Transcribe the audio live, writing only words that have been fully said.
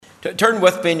Turn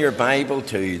with me in your Bible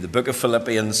to the book of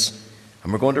Philippians,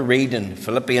 and we're going to read in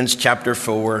Philippians chapter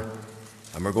 4,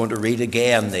 and we're going to read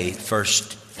again the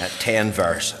first 10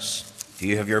 verses. If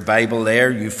you have your Bible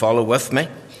there, you follow with me.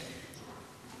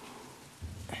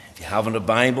 If you haven't a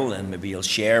Bible, then maybe you'll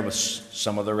share with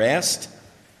some of the rest.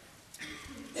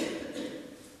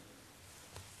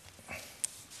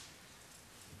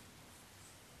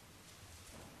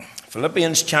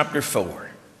 Philippians chapter 4.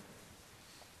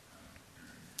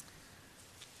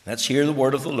 Let's hear the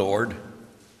word of the Lord.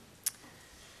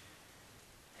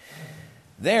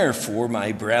 Therefore,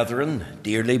 my brethren,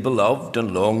 dearly beloved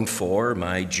and longed for,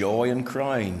 my joy and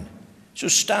crown, so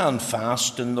stand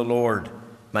fast in the Lord,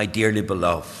 my dearly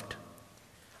beloved.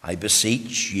 I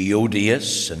beseech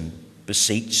Euodias and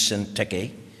beseech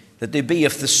Syntyche, that they be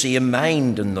of the same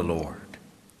mind in the Lord.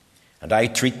 And I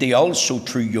treat thee also,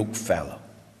 true yokefellow.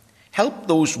 Help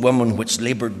those women which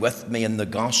laboured with me in the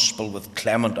gospel, with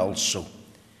Clement also,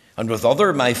 and with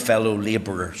other my fellow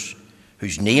labourers,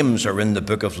 whose names are in the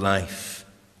book of life.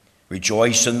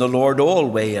 Rejoice in the Lord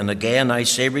always, and again I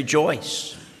say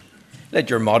rejoice. Let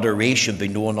your moderation be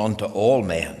known unto all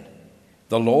men.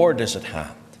 The Lord is at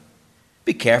hand.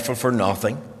 Be careful for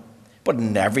nothing, but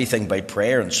in everything by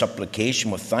prayer and supplication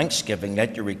with thanksgiving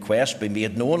let your requests be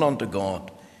made known unto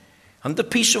God. And the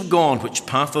peace of God, which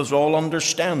passeth all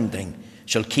understanding,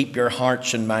 shall keep your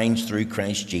hearts and minds through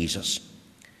Christ Jesus.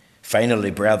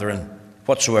 Finally, brethren,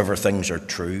 whatsoever things are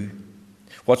true,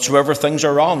 whatsoever things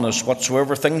are honest,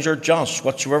 whatsoever things are just,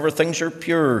 whatsoever things are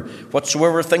pure,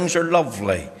 whatsoever things are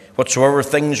lovely, whatsoever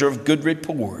things are of good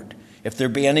report, if there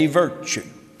be any virtue,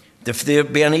 if there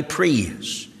be any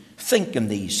praise, think in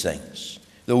these things.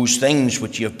 Those things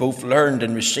which you have both learned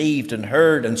and received and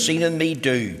heard and seen in me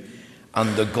do,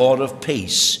 and the God of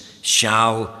peace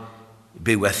shall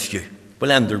be with you.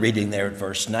 We'll end the reading there at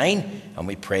verse 9, and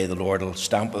we pray the Lord will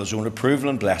stamp with his own approval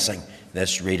and blessing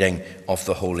this reading of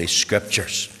the Holy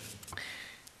Scriptures.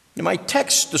 Now, my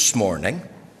text this morning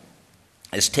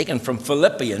is taken from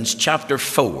Philippians chapter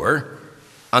 4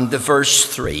 and the verse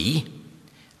 3,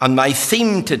 and my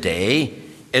theme today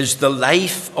is the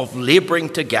life of labouring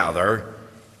together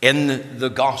in the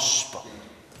gospel.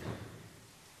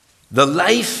 The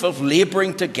life of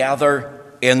labouring together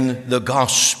in the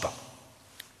gospel.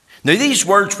 Now, these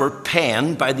words were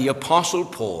penned by the Apostle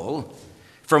Paul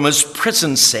from his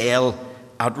prison cell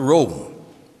at Rome.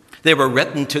 They were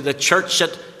written to the church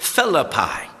at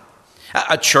Philippi,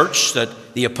 a church that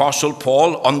the Apostle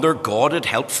Paul, under God, had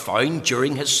helped found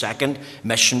during his second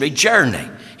missionary journey.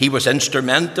 He was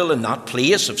instrumental in that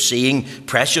place of seeing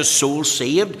precious souls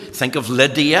saved. Think of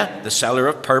Lydia, the seller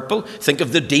of purple. Think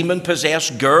of the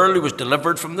demon-possessed girl who was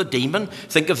delivered from the demon.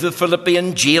 Think of the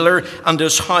Philippian jailer and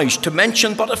his house, to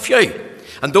mention but a few.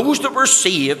 And those that were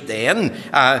saved then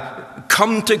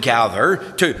come together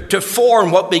to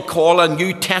form what we call a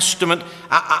New Testament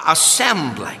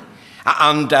assembly.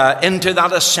 And into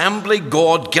that assembly,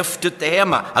 God gifted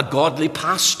them a godly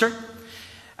pastor,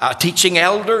 a teaching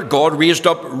elder. God raised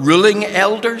up ruling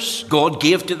elders. God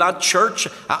gave to that church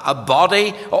a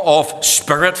body of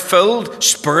spirit-filled,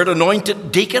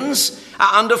 spirit-anointed deacons.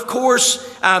 And of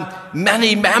course,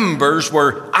 many members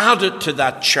were added to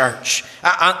that church.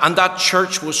 And that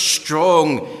church was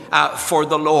strong for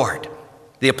the Lord.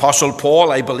 The Apostle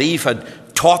Paul, I believe, had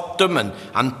taught them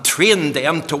and trained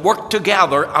them to work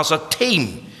together as a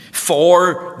team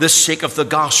for the sake of the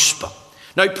gospel.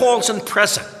 Now, Paul's in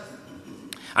prison,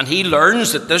 and he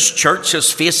learns that this church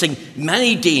is facing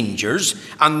many dangers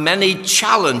and many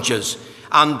challenges,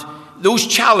 and those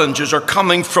challenges are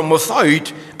coming from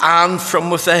without and from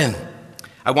within.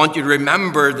 I want you to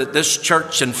remember that this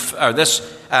church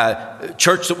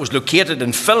church that was located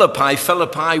in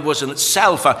Philippi was in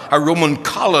itself a Roman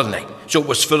colony, so it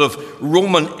was full of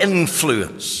Roman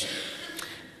influence.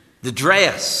 The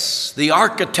dress, the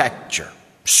architecture,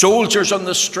 soldiers on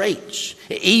the streets,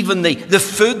 even the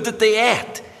food that they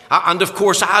ate, and of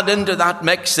course add into that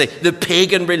mix the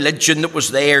pagan religion that was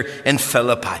there in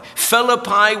Philippi.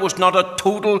 Philippi was not a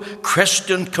total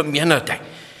Christian community.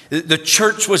 The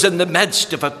church was in the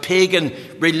midst of a pagan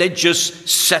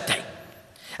religious city.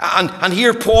 And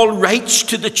here Paul writes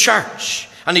to the church,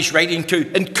 and he's writing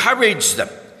to encourage them.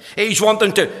 He's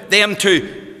wanting them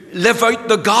to live out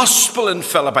the gospel in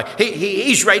Philippi.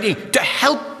 He's writing to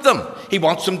help them. He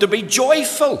wants them to be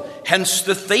joyful. Hence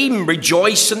the theme,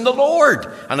 rejoice in the Lord.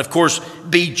 And of course,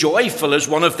 be joyful is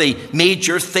one of the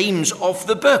major themes of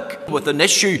the book, with an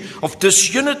issue of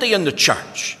disunity in the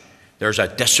church. There's a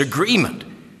disagreement.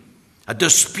 A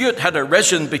dispute had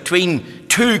arisen between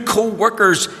two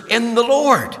co-workers in the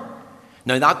Lord.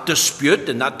 Now, that dispute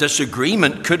and that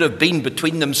disagreement could have been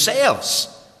between themselves.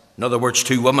 In other words,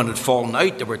 two women had fallen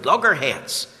out. They were at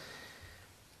loggerheads.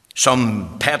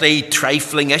 Some petty,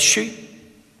 trifling issue.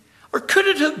 Or could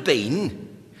it have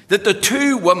been that the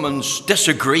two women's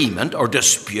disagreement or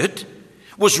dispute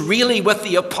was really with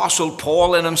the Apostle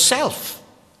Paul in himself?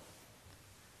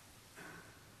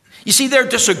 You see, their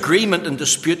disagreement and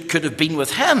dispute could have been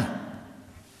with him.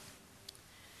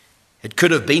 It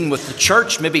could have been with the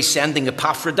church, maybe sending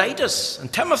Epaphroditus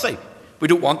and Timothy. We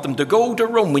don't want them to go to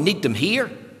Rome. We need them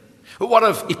here. But what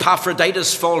if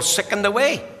Epaphroditus falls sick in the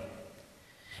way?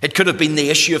 It could have been the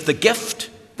issue of the gift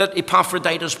that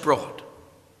Epaphroditus brought.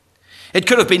 It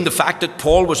could have been the fact that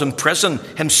Paul was in prison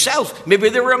himself. Maybe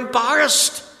they were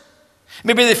embarrassed.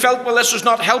 Maybe they felt, well, this is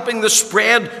not helping the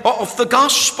spread of the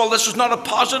gospel. This is not a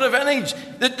positive image.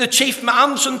 The chief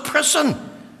man's in prison.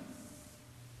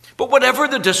 But whatever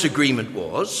the disagreement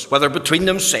was, whether between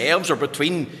themselves or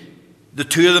between the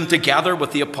two of them together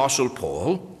with the Apostle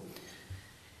Paul,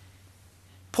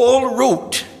 Paul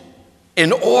wrote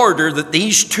in order that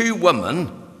these two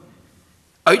women,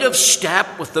 out of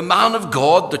step with the man of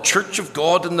God, the church of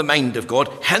God, and the mind of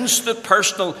God, hence the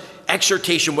personal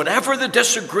exhortation, whatever the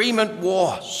disagreement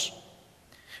was,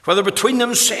 whether between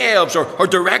themselves or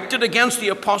directed against the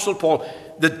Apostle Paul,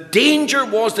 the danger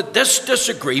was that this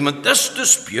disagreement, this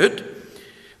dispute,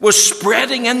 was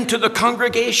spreading into the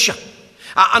congregation.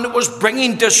 And it was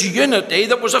bringing disunity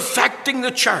that was affecting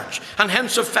the church and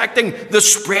hence affecting the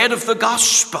spread of the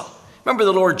gospel. Remember,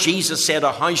 the Lord Jesus said,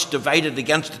 a house divided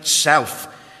against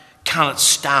itself cannot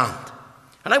stand.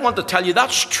 And I want to tell you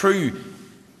that's true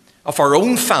of our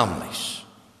own families.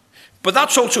 But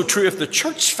that's also true of the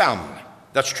church family.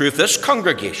 That's true of this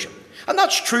congregation. And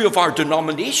that's true of our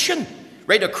denomination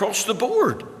right across the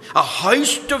board. A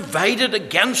house divided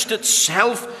against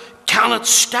itself cannot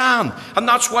stand. And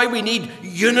that's why we need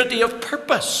unity of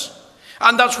purpose.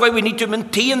 And that's why we need to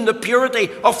maintain the purity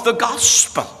of the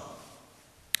gospel.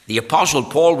 The Apostle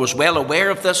Paul was well aware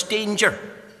of this danger.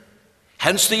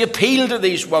 Hence the appeal to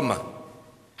these women.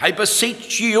 I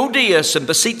beseech Euodias and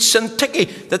beseech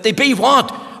Syntyche that they be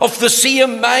what? Of the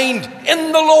same mind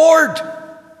in the Lord.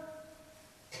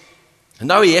 And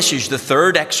now he issues the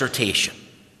third exhortation.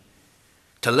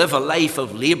 To live a life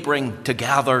of labouring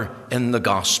together in the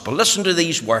gospel. Listen to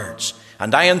these words.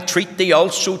 And I entreat thee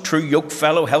also, true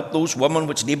yokefellow, help those women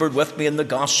which laboured with me in the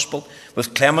gospel,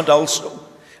 with Clement also,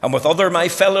 and with other my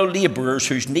fellow labourers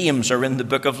whose names are in the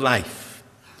book of life.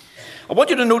 I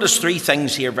want you to notice three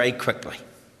things here very quickly.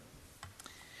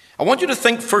 I want you to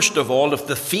think first of all of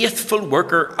the faithful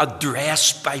worker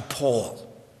addressed by Paul.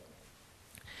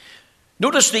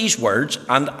 Notice these words,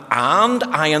 and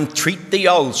I entreat thee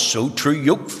also, true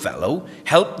yokefellow,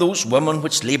 help those women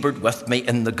which laboured with me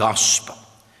in the gospel.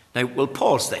 Now, we'll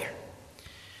pause there.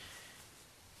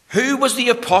 Who was the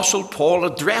Apostle Paul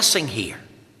addressing here?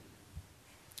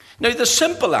 Now, the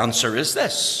simple answer is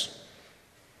this.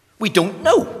 We don't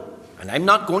know, and I'm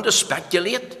not going to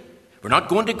speculate. We're not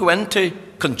going to go into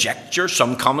conjecture.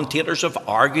 Some commentators have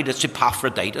argued it's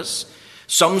Epaphroditus.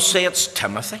 Some say it's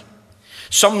Timothy.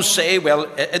 Some say, well,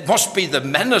 it must be the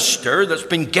minister that's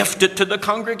been gifted to the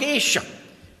congregation.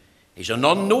 He's an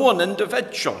unknown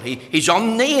individual. He's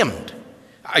unnamed.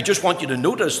 I just want you to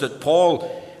notice that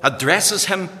Paul addresses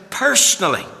him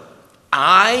personally.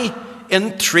 I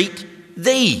entreat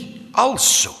thee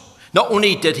also. Not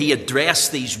only did he address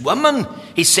these women,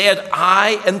 he said,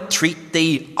 I entreat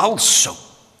thee also.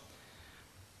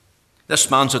 This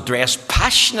man's addressed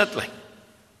passionately.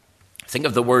 Think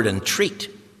of the word entreat.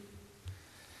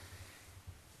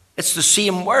 It's the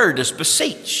same word as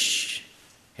beseech.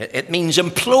 It means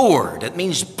implored. It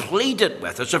means pleaded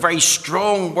with. It's a very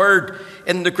strong word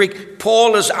in the Greek.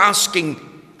 Paul is asking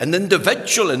an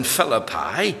individual in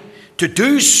Philippi to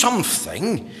do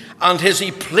something, and as he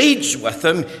pleads with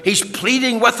him, he's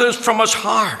pleading with us from his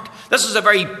heart. This is a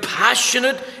very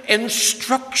passionate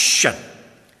instruction.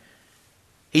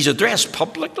 He's addressed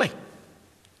publicly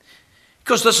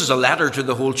because this is a letter to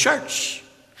the whole church.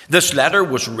 This letter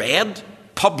was read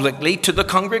publicly to the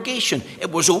congregation.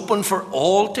 It was open for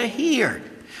all to hear.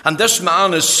 And this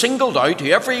man is singled out,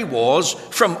 whoever he was,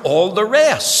 from all the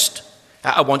rest.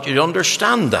 I want you to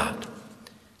understand that.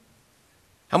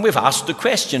 And we've asked the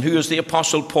question, who is the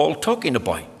Apostle Paul talking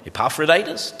about?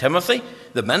 Epaphroditus? Timothy?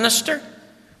 The minister?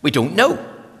 We don't know.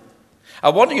 I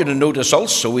want you to notice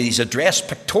also he's addressed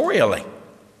pictorially.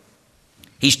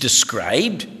 He's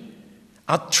described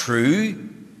a true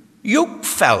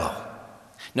yokefellow.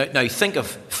 Now think of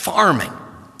farming.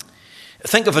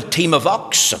 Think of a team of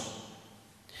oxen.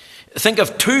 Think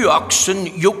of two oxen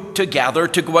yoked together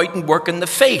to go out and work in the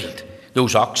field.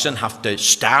 Those oxen have to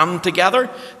stand together,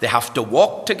 they have to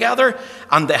walk together,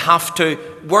 and they have to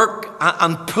work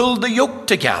and pull the yoke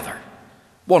together.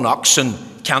 One oxen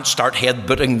can't start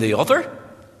headbutting the other.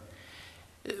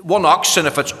 One oxen,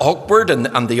 if it's awkward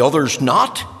and the other's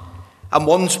not, and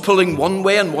one's pulling one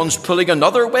way and one's pulling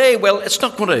another way, well, it's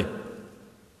not going to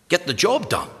get the job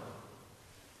done.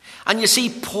 And you see,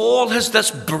 Paul has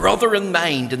this brother in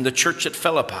mind in the church at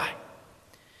Philippi.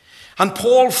 And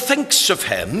Paul thinks of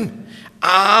him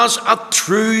as a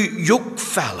true yoke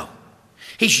fellow.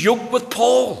 He's yoked with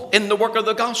Paul in the work of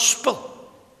the gospel.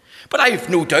 But I have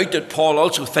no doubt that Paul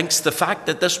also thinks the fact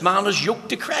that this man is yoked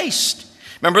to Christ.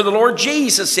 Remember, the Lord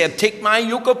Jesus said, "Take my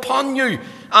yoke upon you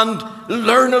and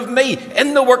learn of me."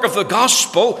 In the work of the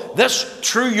gospel, this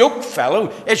true yoke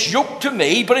fellow is yoked to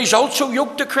me, but he's also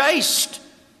yoked to Christ.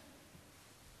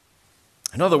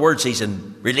 In other words, he's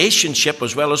in relationship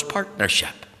as well as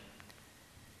partnership.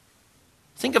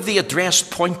 Think of the address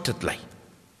pointedly.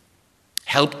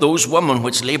 "Help those women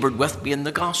which laboured with me in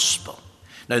the gospel."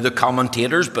 Now, the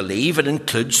commentators believe it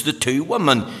includes the two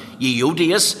women,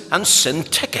 Euodias and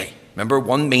Syntyche. Remember,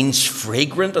 one means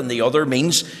fragrant and the other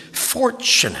means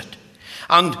fortunate.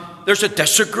 And there's a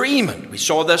disagreement. We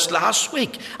saw this last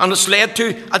week. And it's led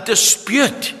to a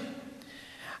dispute.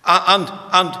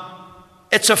 And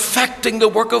it's affecting the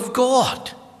work of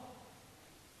God.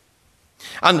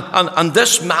 And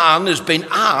this man has been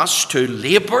asked to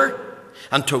labour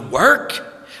and to work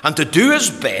and to do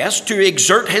his best to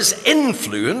exert his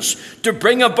influence to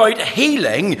bring about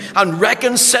healing and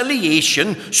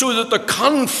reconciliation so that the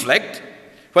conflict,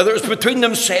 whether it's between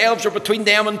themselves or between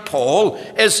them and Paul,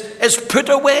 is put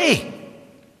away.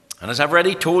 And as I've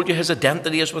already told you, his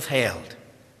identity is withheld.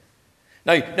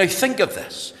 Now think of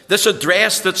this. This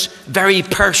address that's very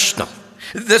personal.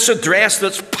 This address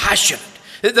that's passionate.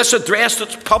 This address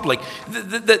that's public.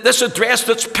 This address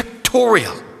that's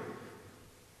pictorial.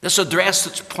 This address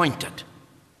that's pointed.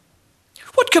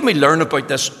 What can we learn about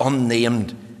this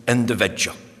unnamed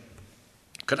individual?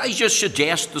 Could I just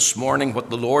suggest this morning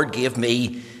what the Lord gave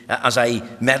me as I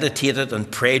meditated and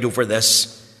prayed over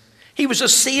this? He was a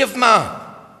saved man.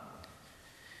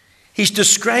 He's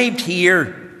described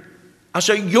here as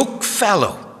a yoke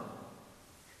fellow.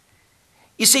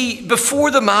 You see,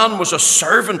 before the man was a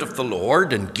servant of the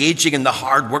Lord, engaging in the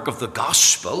hard work of the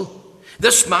gospel,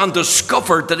 this man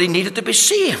discovered that he needed to be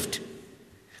saved.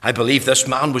 I believe this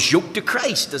man was yoked to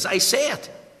Christ, as I said.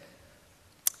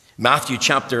 Matthew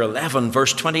chapter 11,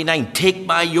 verse 29, "Take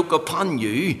my yoke upon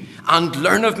you and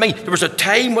learn of me." There was a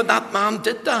time when that man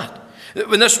did that.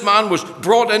 When this man was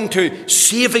brought into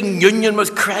saving union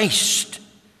with Christ.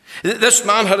 This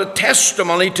man had a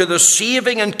testimony to the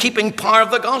saving and keeping power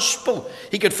of the gospel.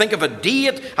 He could think of a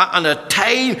date and a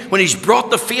time when he's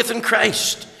brought the faith in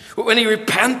Christ. When he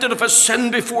repented of his sin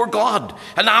before God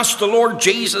and asked the Lord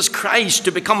Jesus Christ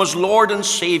to become his Lord and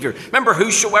Savior. Remember,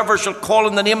 whosoever shall call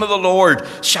in the name of the Lord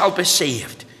shall be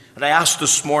saved. And I asked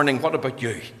this morning, what about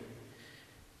you?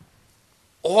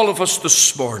 All of us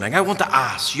this morning, I want to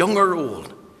ask, young or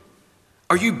old,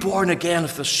 are you born again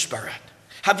of the Spirit?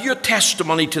 Have you a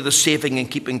testimony to the saving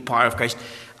and keeping power of Christ?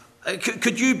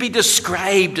 Could you be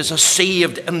described as a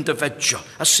saved individual,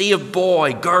 a saved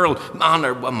boy, girl, man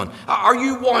or woman? Are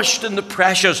you washed in the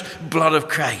precious blood of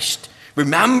Christ?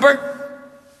 Remember,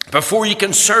 before you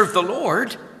can serve the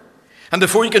Lord and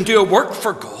before you can do a work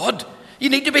for God, you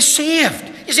need to be saved.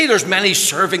 You see, there's many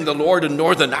serving the Lord in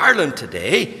Northern Ireland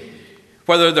today,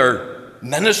 whether they're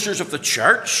ministers of the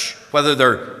church, whether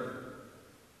they're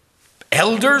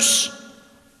elders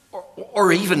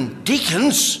or even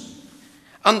deacons,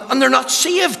 and they're not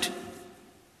saved.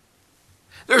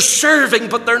 They're serving,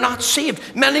 but they're not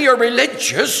saved. Many are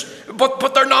religious,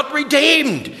 but they're not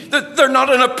redeemed. They're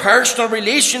not in a personal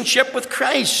relationship with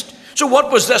Christ. So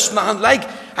what was this man like?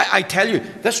 I tell you,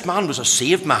 this man was a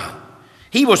saved man.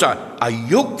 He was a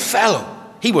yoke fellow.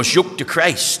 He was yoked to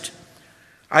Christ.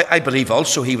 I believe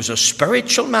also he was a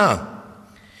spiritual man.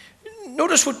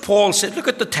 Notice what Paul said. Look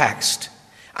at the text.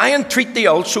 "I entreat thee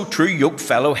also, true yoke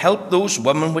fellow, help those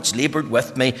women which laboured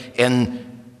with me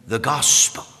in the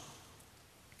gospel."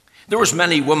 There was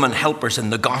many women helpers in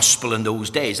the gospel in those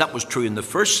days. That was true in the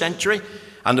first century,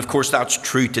 and of course that's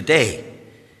true today.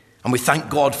 And we thank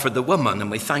God for the women, and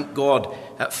we thank God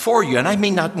for you, and I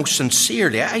mean that most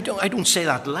sincerely. I don't say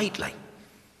that lightly.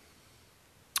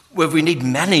 Well, we need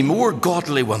many more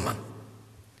godly women.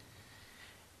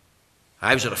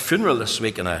 I was at a funeral this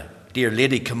week, and a dear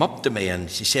lady came up to me and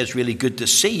she says, "Really good to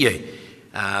see you."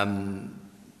 The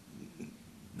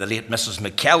late Mrs.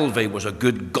 McKelvey was a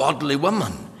good, godly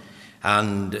woman.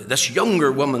 And this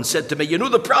younger woman said to me, "You know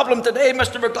the problem today,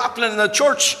 Mr. McLaughlin, in the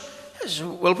church?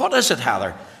 So, well, what is it,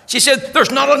 Heather? She said,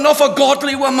 there's not enough of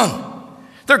godly women.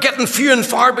 They're getting few and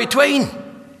far between.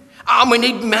 And we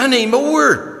need many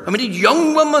more. And we need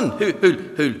young women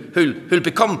who'll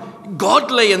become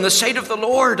godly in the sight of the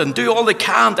Lord and do all they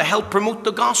can to help promote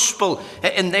the gospel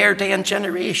in their day and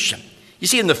generation. You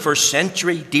see, in the first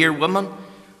century, dear women,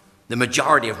 the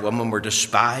majority of women were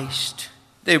despised.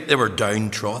 They were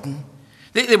downtrodden.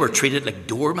 They were treated like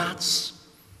doormats.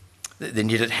 They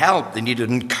needed help. They needed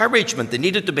encouragement. They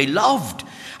needed to be loved.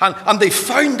 And they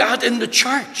found that in the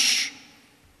church.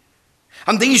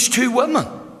 And these two women,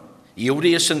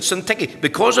 Euodias and Syntyche,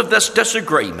 because of this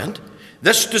disagreement,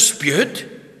 this dispute,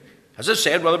 as I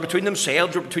said, whether between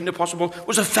themselves or between the apostle Paul,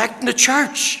 was affecting the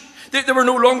church. They were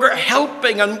no longer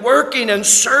helping and working and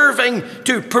serving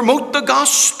to promote the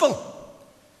gospel.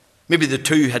 Maybe the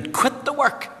two had quit the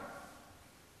work.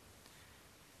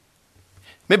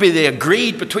 Maybe they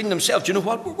agreed between themselves, you know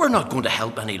what, we're not going to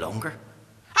help any longer.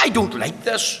 I don't like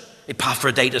this.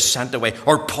 Epaphroditus sent away,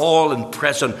 or Paul in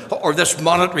prison, or this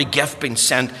monetary gift being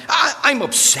sent. I'm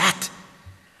upset.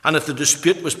 And if the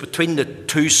dispute was between the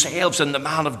two selves and the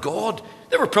man of God,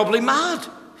 they were probably mad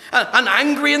and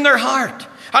angry in their heart.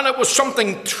 And it was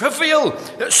something trivial,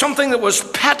 something that was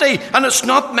petty, and it's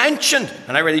not mentioned.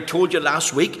 And I already told you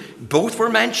last week, both were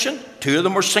mentioned. Two of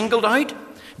them were singled out.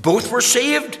 Both were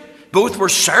saved. Both were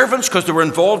servants because they were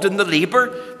involved in the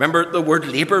labour. Remember, the word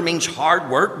labour means hard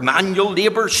work, manual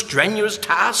labour, strenuous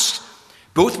tasks.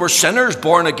 Both were sinners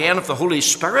born again of the Holy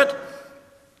Spirit.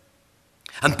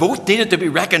 And both needed to be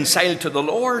reconciled to the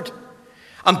Lord.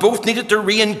 And both needed to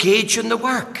re-engage in the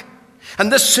work. And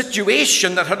this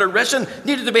situation that had arisen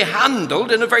needed to be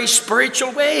handled in a very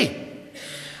spiritual way.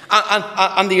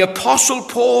 And the Apostle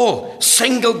Paul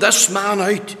singled this man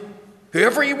out.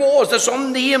 Whoever he was, this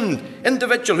unnamed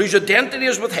individual whose identity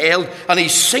is withheld, and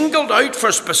he's singled out for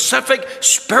a specific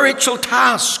spiritual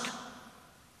task.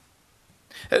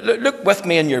 Look with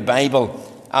me in your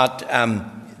Bible at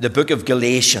the book of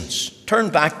Galatians. Turn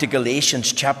back to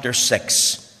Galatians chapter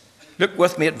 6. Look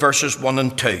with me at verses 1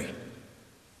 and 2.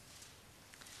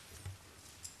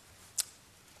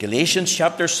 Galatians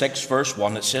chapter 6, verse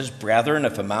 1, it says, Brethren,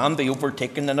 if a man be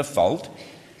overtaken in a fault,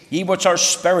 ye which are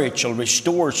spiritual,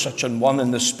 restore such an one in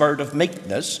the spirit of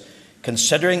meekness,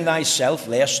 considering thyself,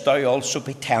 lest thou also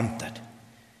be tempted.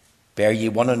 Bear ye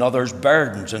one another's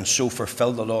burdens, and so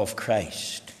fulfill the law of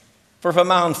Christ. For if a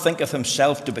man thinketh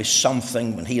himself to be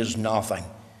something when he is nothing,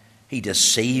 he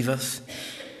deceiveth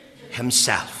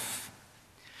himself.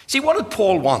 See, what did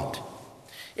Paul want?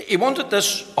 He wanted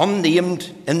this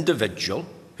unnamed individual,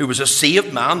 who was a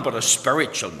saved man but a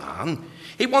spiritual man,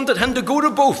 he wanted him to go to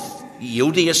both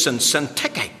Euodias and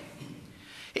Syntyche.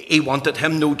 He wanted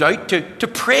him, no doubt, to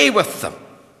pray with them.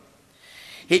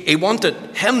 He wanted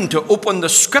him to open the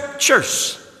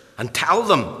scriptures and tell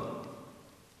them,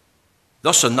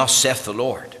 thus and thus saith the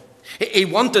Lord. He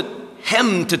wanted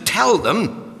him to tell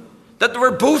them that they were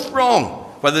both wrong,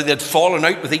 whether they'd fallen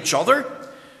out with each other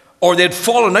or they'd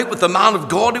fallen out with the man of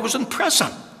God who was in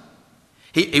prison.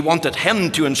 He wanted him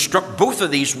to instruct both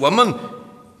of these women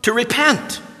to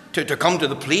repent, to come to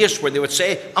the place where they would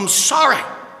say, I'm sorry,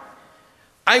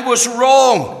 I was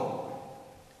wrong,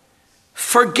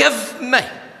 forgive me.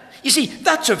 You see,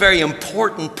 that's a very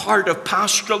important part of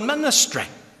pastoral ministry.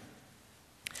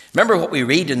 Remember what we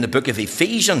read in the book of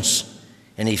Ephesians,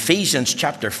 in Ephesians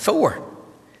chapter 4,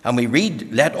 and we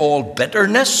read, let all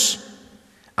bitterness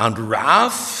and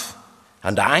wrath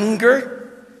and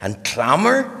anger and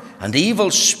clamour and evil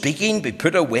speaking be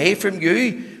put away from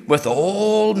you with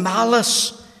all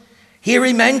malice. Here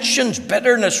he mentions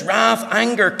bitterness, wrath,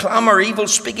 anger, clamour, evil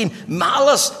speaking,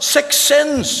 malice, 6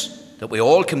 sins that we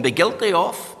all can be guilty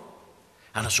of.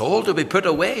 And it's all to be put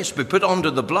away, it's to be put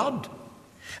under the blood.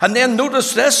 And then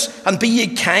notice this, and be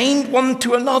ye kind one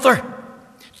to another,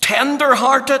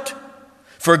 tender-hearted,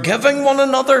 forgiving one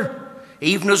another,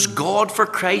 even as God for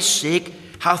Christ's sake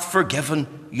hath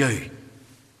forgiven you.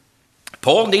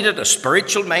 Paul needed a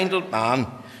spiritual-minded man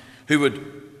who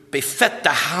would be fit to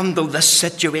handle this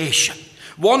situation.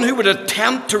 One who would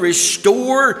attempt to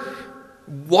restore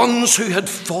ones who had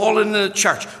fallen in the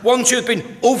church. Ones who had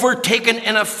been overtaken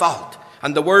in a fault.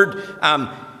 And the word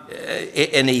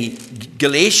in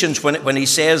Galatians, when he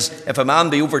says, if a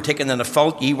man be overtaken in a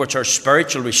fault, ye which are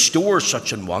spiritual, restore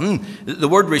such an one. The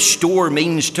word restore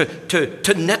means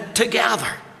to knit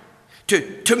together,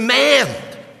 to mend.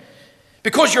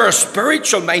 Because you're a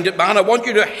spiritual-minded man, I want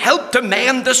you to help to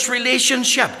mend this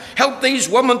relationship. Help these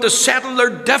women to settle their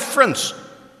difference.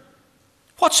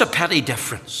 What's a petty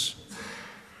difference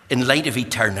in light of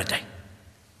eternity?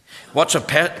 What's a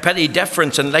petty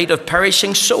difference in light of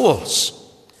perishing souls?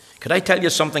 Could I tell you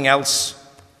something else?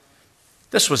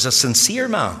 This was a sincere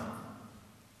man.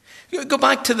 You go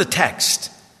back to the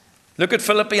text. Look at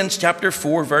Philippians chapter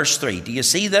 4, verse 3. Do you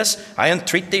see this? I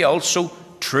entreat thee also,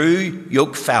 true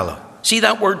yoke fellow. See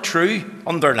that word true?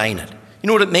 Underline it. You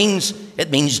know what it means? It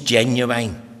means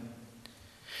genuine.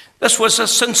 This was a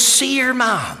sincere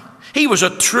man. He was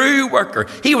a true worker.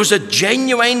 He was a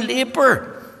genuine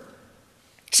labourer.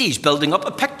 See, he's building up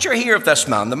a picture here of this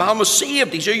man. The man was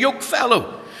saved. He's a yoke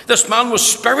fellow. This man was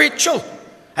spiritual.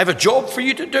 I have a job for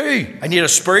you to do. I need a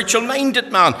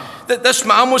spiritual-minded man. That this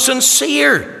man was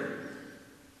sincere.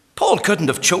 Paul couldn't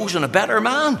have chosen a better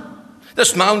man.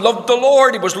 This man loved the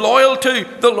Lord. He was loyal to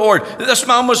the Lord. This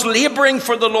man was labouring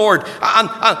for the Lord.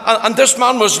 And this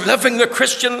man was living the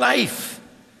Christian life.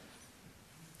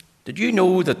 Did you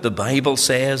know that the Bible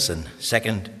says in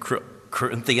 2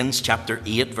 Corinthians chapter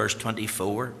 8, verse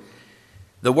 24,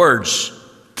 the words,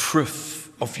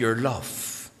 proof of your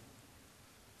love.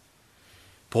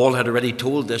 Paul had already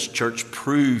told this church,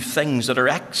 prove things that are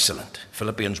excellent.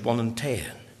 Philippians 1 and 10.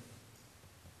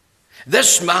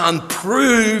 This man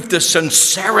proved the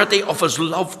sincerity of his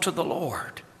love to the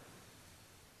Lord.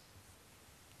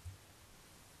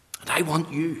 And I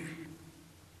want you,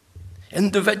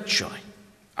 individually,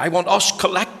 I want us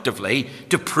collectively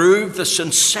to prove the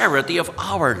sincerity of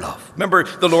our love. Remember,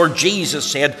 the Lord Jesus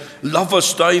said,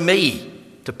 lovest thou me?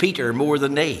 To Peter more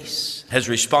than these. His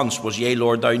response was, yea,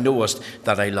 Lord, thou knowest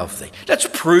that I love thee. Let's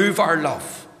prove our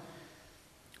love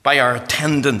by our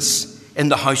attendance in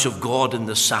the house of God in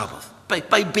the Sabbath,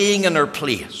 by being in our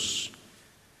place.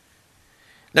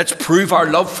 Let's prove our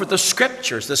love for the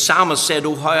Scriptures. The psalmist said,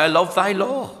 oh, how I love thy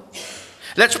law.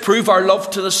 Let's prove our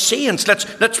love to the saints.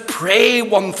 Let's pray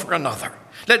one for another.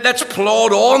 Let's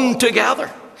plod on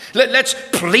together. Let's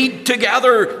plead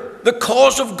together the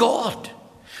cause of God.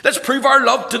 Let's prove our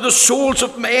love to the souls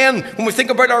of men when we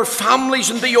think about our families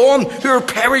and beyond who are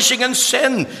perishing in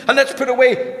sin. And let's put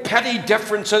away petty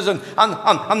differences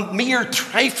and mere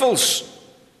trifles.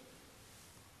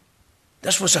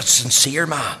 This was a sincere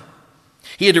man.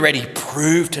 He had already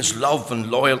proved his love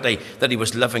and loyalty that he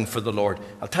was living for the Lord.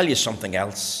 I'll tell you something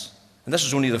else. And this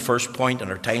is only the first point, and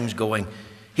our time's going.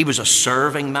 He was a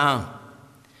serving man.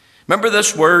 Remember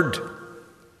this word,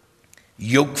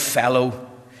 yoke fellow.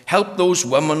 Help those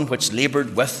women which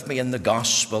laboured with me in the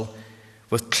gospel,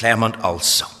 with Clement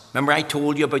also. Remember I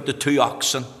told you about the two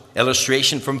oxen?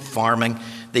 Illustration from farming.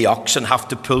 The oxen have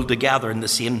to pull together in the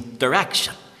same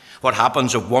direction. What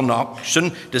happens if one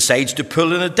oxen decides to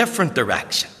pull in a different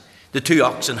direction? The two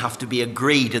oxen have to be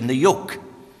agreed in the yoke.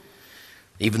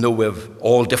 Even though we have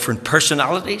all different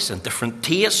personalities and different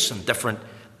tastes and different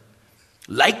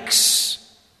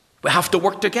likes, we have to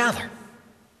work together.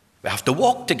 We have to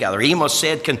walk together. Amos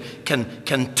said,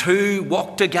 can two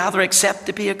walk together except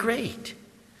to be agreed?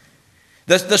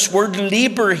 This word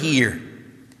labour here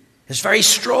is very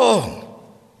strong.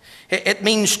 It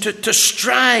means to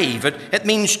strive. It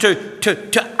means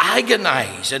to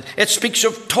agonize. It speaks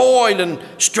of toil and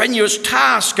strenuous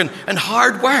task and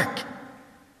hard work.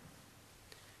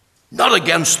 Not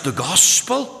against the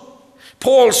gospel.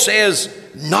 Paul says,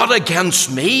 not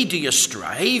against me do you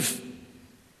strive,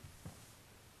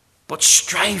 but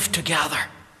strive together.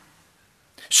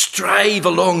 Strive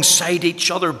alongside each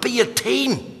other. Be a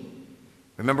team.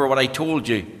 Remember what I told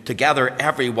you. Together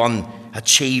everyone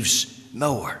achieves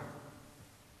more.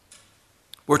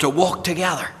 We're to walk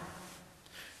together.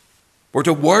 We're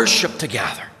to worship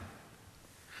together.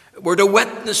 We're to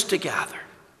witness together.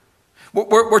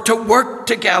 We're to work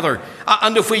together.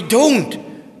 And if we don't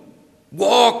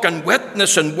walk and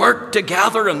witness and work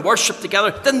together and worship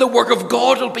together, then the work of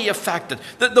God will be affected.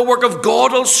 The work of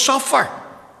God will suffer.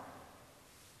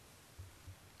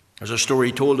 There's a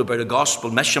story told about a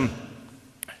gospel mission,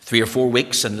 3 or 4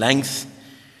 weeks in length.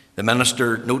 The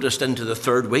minister noticed into the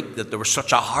 3rd week that there was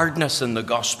such a hardness in the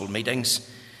gospel meetings.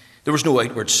 There was no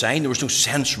outward sign. There was no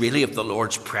sense really of the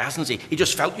Lord's presence. He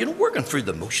just felt, working through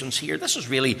the motions here. This is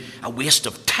really a waste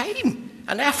of time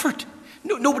and effort.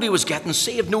 Nobody was getting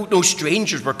saved. No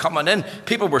strangers were coming in.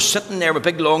 People were sitting there with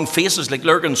big long faces like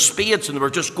lurking spades, and they were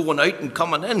just going out and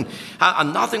coming in,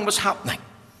 and nothing was happening.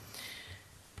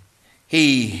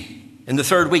 He, in the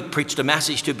 3rd week, preached a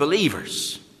message to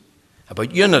believers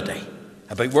about unity,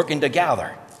 about working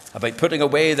together, about putting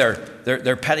away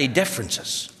their petty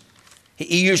differences.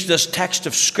 He used this text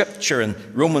of Scripture in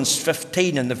Romans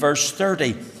 15 in the verse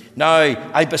 30.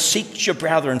 Now, I beseech you,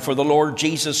 brethren, for the Lord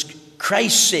Jesus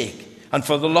Christ's sake, and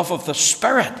for the love of the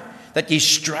Spirit, that ye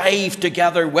strive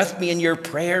together with me in your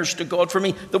prayers to God for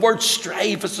me. The word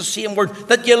strive is the same word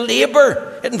that you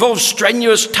labour. It involves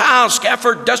strenuous task,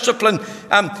 effort, discipline,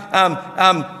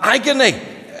 agony.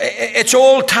 It's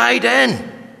all tied in.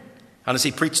 And as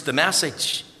he preached the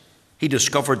message, he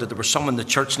discovered that there was some in the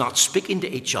church not speaking to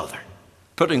each other,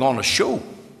 putting on a show.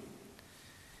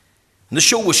 And the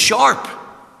show was sharp.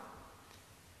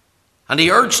 And he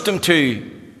urged them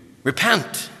to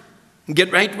repent and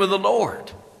get right with the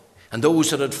Lord. And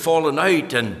those that had fallen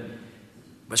out and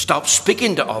stopped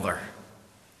speaking to other,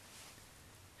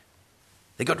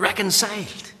 they got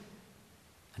reconciled.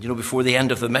 And you know, before the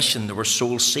end of the mission, there were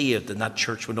souls saved, and that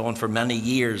church went on for many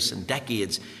years and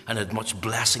decades and had much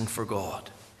blessing for God.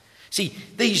 See,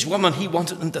 these women, he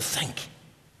wanted them to think.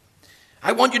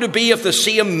 I want you to be of the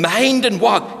same mind in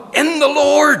what? In the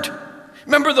Lord.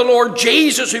 Remember the Lord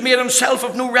Jesus, who made himself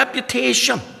of no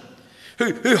reputation,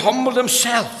 who humbled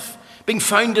himself, being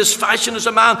found as fashion as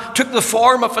a man, took the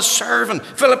form of a servant.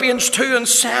 Philippians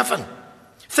 2:7.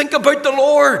 Think about the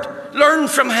Lord. Learn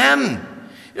from him.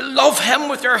 Love him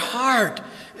with your heart.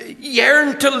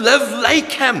 Yearn to live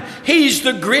like him. He's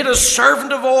the greatest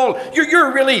servant of all.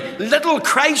 You're really little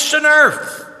Christ on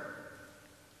earth.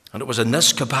 And it was in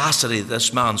this capacity that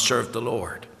this man served the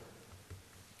Lord.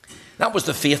 That was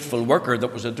the faithful worker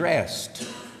that was addressed.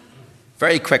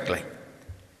 Very quickly.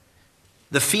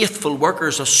 The faithful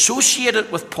workers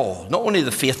associated with Paul. Not only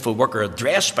the faithful worker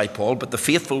addressed by Paul, but the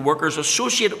faithful workers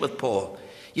associated with Paul.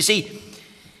 You see,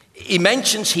 he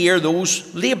mentions here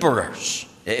those labourers.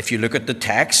 If you look at the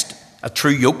text, a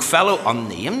true yoke fellow,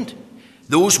 unnamed.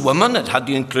 Those women, it had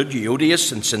to include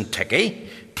Euodias and Syntyche,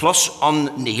 plus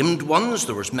unnamed ones.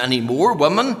 There was many more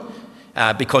women,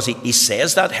 because he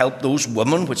says that, help those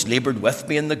women which laboured with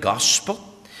me in the gospel.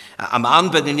 A man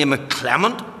by the name of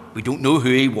Clement, we don't know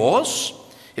who he was.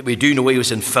 We do know he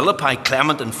was in Philippi.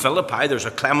 Clement in Philippi, there's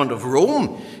a Clement of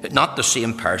Rome, not the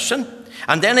same person.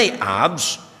 And then he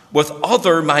adds, with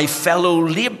other my fellow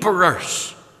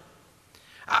labourers.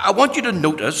 I want you to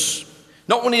notice,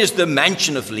 not only is the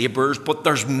mention of labourers, but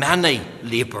there's many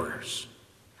labourers.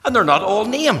 And they're not all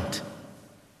named. Do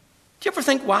you ever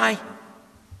think why?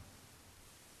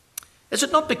 Is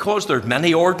it not because there are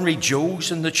many ordinary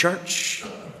Joes in the church?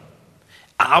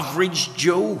 Average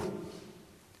Joe.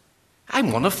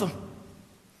 I'm one of them.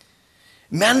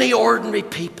 Many ordinary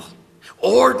people.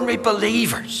 Ordinary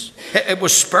believers. It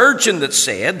was Spurgeon that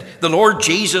said the Lord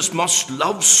Jesus must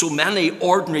love so many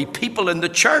ordinary people in the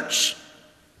church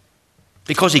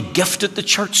because he gifted the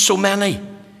church so many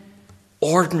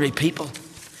ordinary people.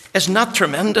 Isn't that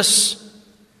tremendous?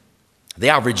 The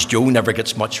average Joe never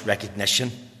gets much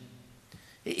recognition.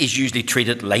 He's usually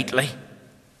treated lightly.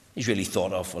 He's really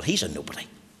thought of, well, he's a nobody.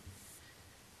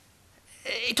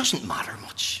 It doesn't matter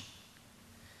much.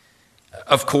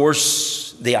 Of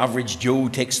course, the average Joe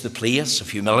takes the place of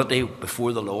humility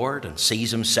before the Lord and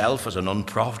sees himself as an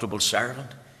unprofitable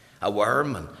servant, a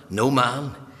worm and no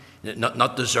man,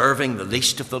 not deserving the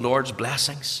least of the Lord's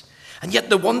blessings. And yet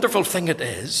the wonderful thing it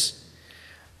is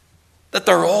that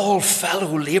they're all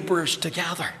fellow labourers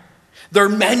together. They're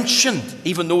mentioned,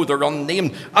 even though they're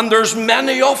unnamed, and there's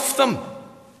many of them.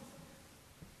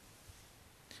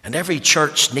 And every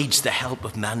church needs the help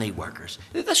of many workers.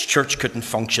 This church couldn't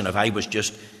function if I was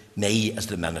just me as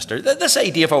the minister. This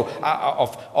idea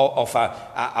of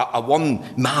a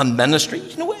one-man ministry,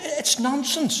 you know, it's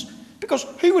nonsense. Because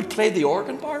who would play the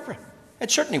organ, Barbara?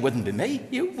 It certainly wouldn't be me.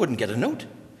 You wouldn't get a note.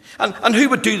 And who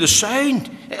would do the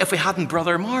sound if we hadn't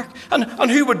Brother Mark?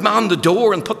 And who would man the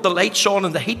door and put the lights on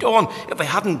and the heat on if we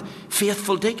hadn't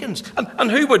faithful deacons? And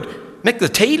who would make the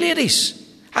tea,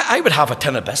 ladies? I would have a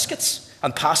tin of biscuits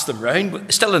and pass them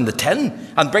round, still in the tin,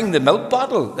 and bring the milk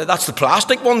bottle, that's the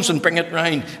plastic ones, and bring it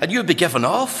round, and you'd be given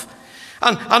off.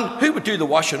 And who would do the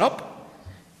washing up?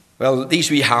 Well, these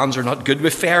wee hands are not good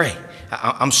with fairy.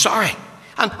 I'm sorry.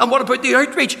 And what about the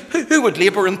outreach? Who would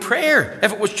labour in prayer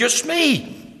if it was just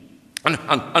me?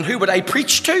 And who would I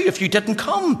preach to if you didn't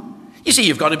come? You see,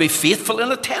 you've got to be faithful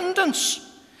in attendance.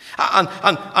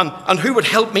 And who would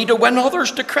help me to win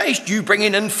others to Christ? You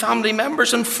bringing in family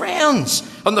members and friends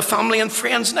on the family and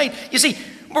friends night. You see,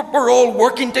 we're all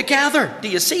working together. Do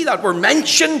you see that? We're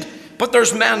mentioned, but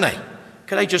there's many.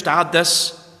 Could I just add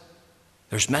this?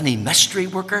 There's many mystery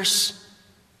workers.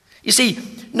 You see,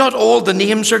 not all the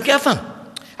names are given.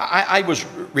 I was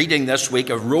reading this week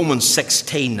of Romans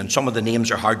 16, and some of the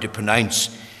names are hard to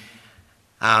pronounce.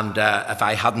 And if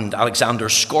I hadn't Alexander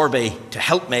Scorby to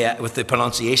help me with the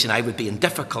pronunciation, I would be in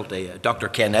difficulty. Dr.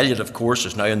 Ken Elliott, of course,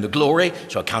 is now in the glory,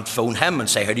 so I can't phone him and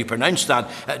say, how do you pronounce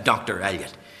that, Dr.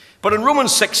 Elliott? But in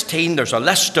Romans 16, there's a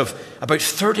list of about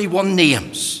 31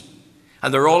 names,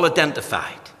 and they're all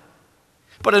identified.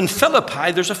 But in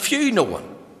Philippi, there's a few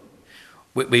known.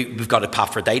 We've got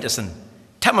Epaphroditus and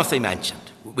Timothy mentioned.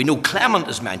 We know Clement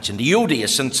is mentioned,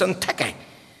 Euodias and Syntyche.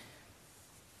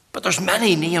 But there's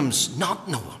many names not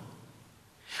known.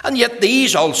 And yet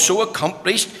these also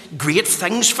accomplished great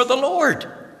things for the Lord.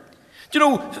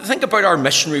 Think about our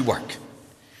missionary work.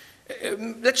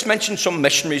 Let's mention some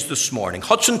missionaries this morning.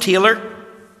 Hudson Taylor,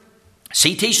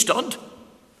 C.T. Studd,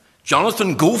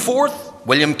 Jonathan Goforth,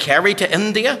 William Carey to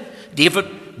India,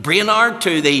 David Brainerd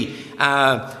to the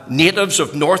natives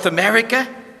of North America.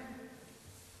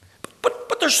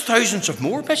 But there's thousands of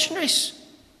more missionaries.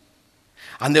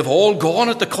 And they've all gone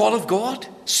at the call of God,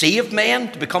 saved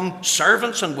men to become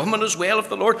servants and women as well of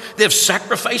the Lord. They've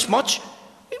sacrificed much.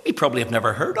 We probably have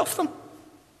never heard of them.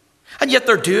 And yet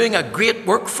they're doing a great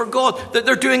work for God.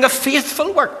 They're doing a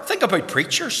faithful work. Think about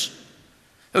preachers.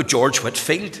 George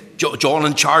Whitefield, John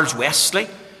and Charles Wesley,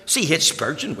 C.H.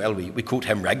 Spurgeon, well, we quote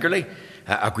him regularly,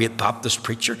 a great Baptist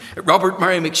preacher. Robert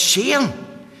Murray McShane,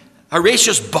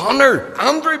 Horatius Bonner,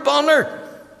 Andrew Bonner,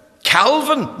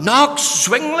 Calvin, Knox,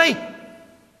 Zwingli.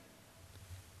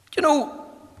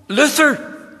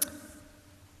 Luther.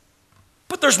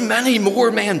 But there's many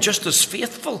more men just as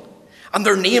faithful, and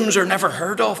their names are never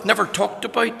heard of, never talked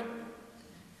about.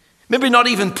 Maybe not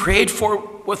even prayed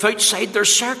for with outside their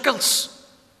circles.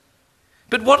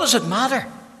 But what does it matter?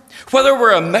 Whether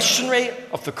we're a missionary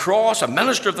of the cross, a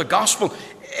minister of the gospel,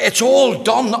 it's all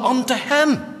done unto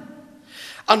him.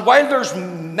 And while there's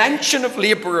mention of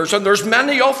labourers, and there's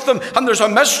many of them, and there's a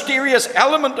mysterious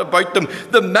element about them,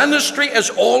 the ministry is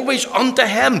always unto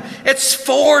him. It's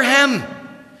for him.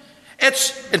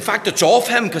 In fact, it's of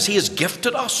him, because he has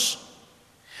gifted us.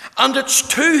 And it's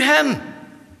to him.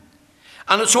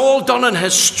 And it's all done in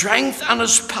his strength and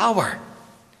his power.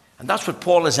 And that's what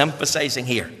Paul is emphasizing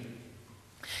here.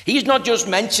 He's not just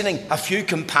mentioning a few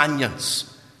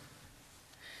companions.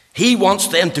 He wants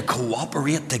them to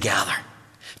cooperate together,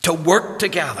 to work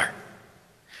together,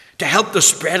 to help the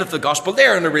spread of the gospel.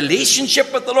 They're in a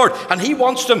relationship with the Lord, and he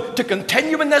wants them to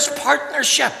continue in this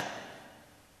partnership.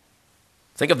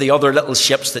 Think of the other little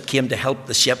ships that came to help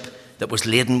the ship that was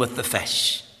laden with the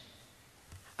fish.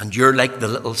 And you're like the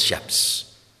little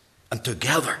ships. And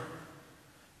together,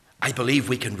 I believe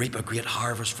we can reap a great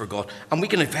harvest for God. And we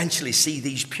can eventually see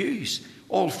these pews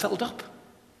all filled up.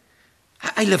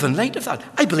 I live in light of that.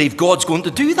 I believe God's going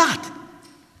to do that.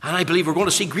 And I believe we're going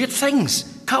to see great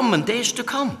things come in days to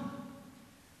come.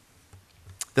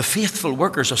 The faithful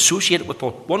workers associated with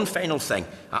Paul. One final thing,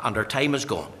 and our time is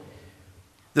gone.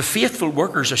 The faithful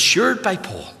workers assured by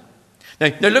Paul.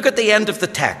 Now look at the end of the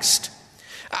text.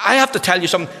 I have to tell you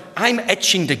something. I'm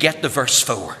itching to get to verse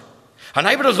 4. And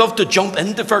I would have loved to jump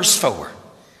into verse 4.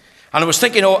 And I was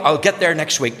thinking, I'll get there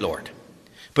next week, Lord.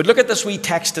 But look at this wee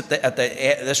text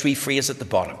this wee phrase at the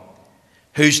bottom.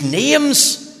 Whose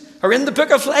names are in the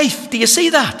book of life. Do you see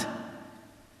that?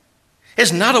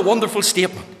 Isn't that a wonderful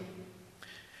statement?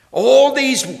 All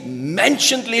these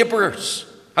mentioned labourers,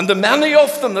 and the many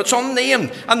of them that's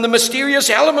unnamed, and the mysterious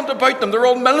element about them, they're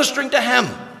all ministering to him.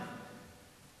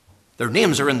 Their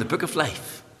names are in the book of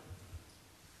life.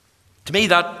 To me,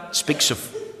 that speaks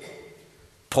of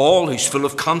Paul, who's full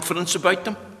of confidence about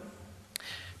them.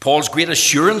 Paul's great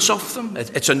assurance of them.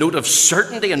 It's a note of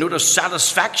certainty, a note of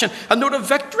satisfaction, a note of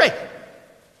victory.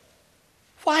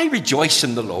 Why rejoice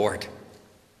in the Lord?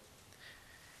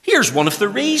 Here's one of the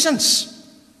reasons.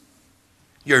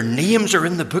 Your names are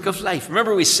in the book of life.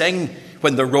 Remember we sing,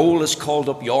 when the roll is called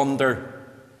up yonder,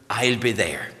 I'll be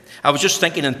there. I was just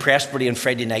thinking in Presbytery on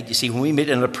Friday night, you see, when we meet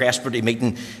in a Presbytery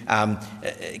meeting,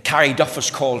 Carrie Duff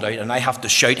is called out and I have to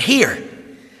shout, here.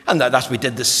 And that's we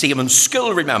did the same in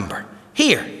school, remember.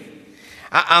 Here.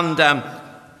 And I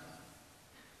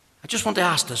just want to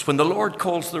ask this. When the Lord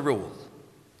calls the roll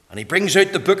and he brings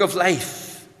out the book of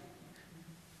life,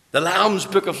 the Lamb's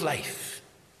book of life,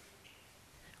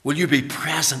 will you be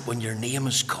present when your name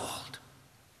is called?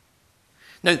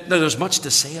 Now there's much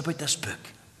to say about this book.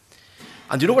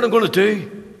 And you know what I'm going to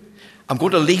do? I'm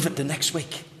going to leave it to next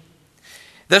week.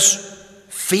 This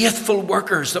faithful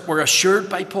workers that were assured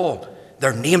by Paul,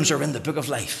 their names are in the book of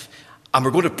life. And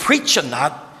we're going to preach on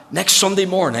that next Sunday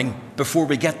morning before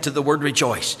we get to the word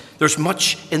rejoice. There's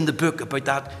much in the book about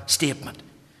that statement.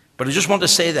 But I just want to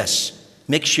say this.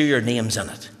 Make sure your name's in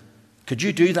it. Could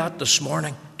you do that this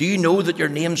morning? Do you know that your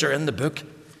names are in the book?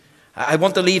 I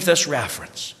want to leave this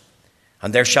reference.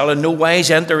 And there shall in no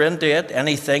wise enter into it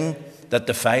anything that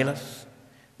defileth,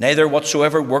 neither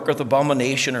whatsoever worketh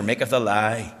abomination or maketh a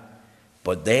lie,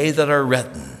 but they that are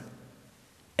written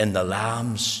in the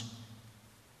Lamb's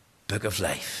book of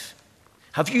life.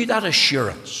 Have you that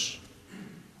assurance?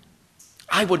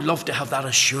 I would love to have that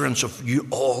assurance of you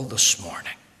all this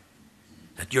morning,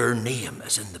 that your name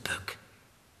is in the book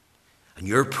and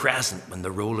you're present when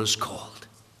the roll is called.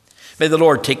 May the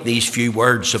Lord take these few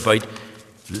words about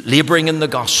labouring in the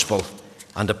gospel,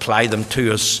 and apply them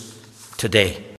to us today.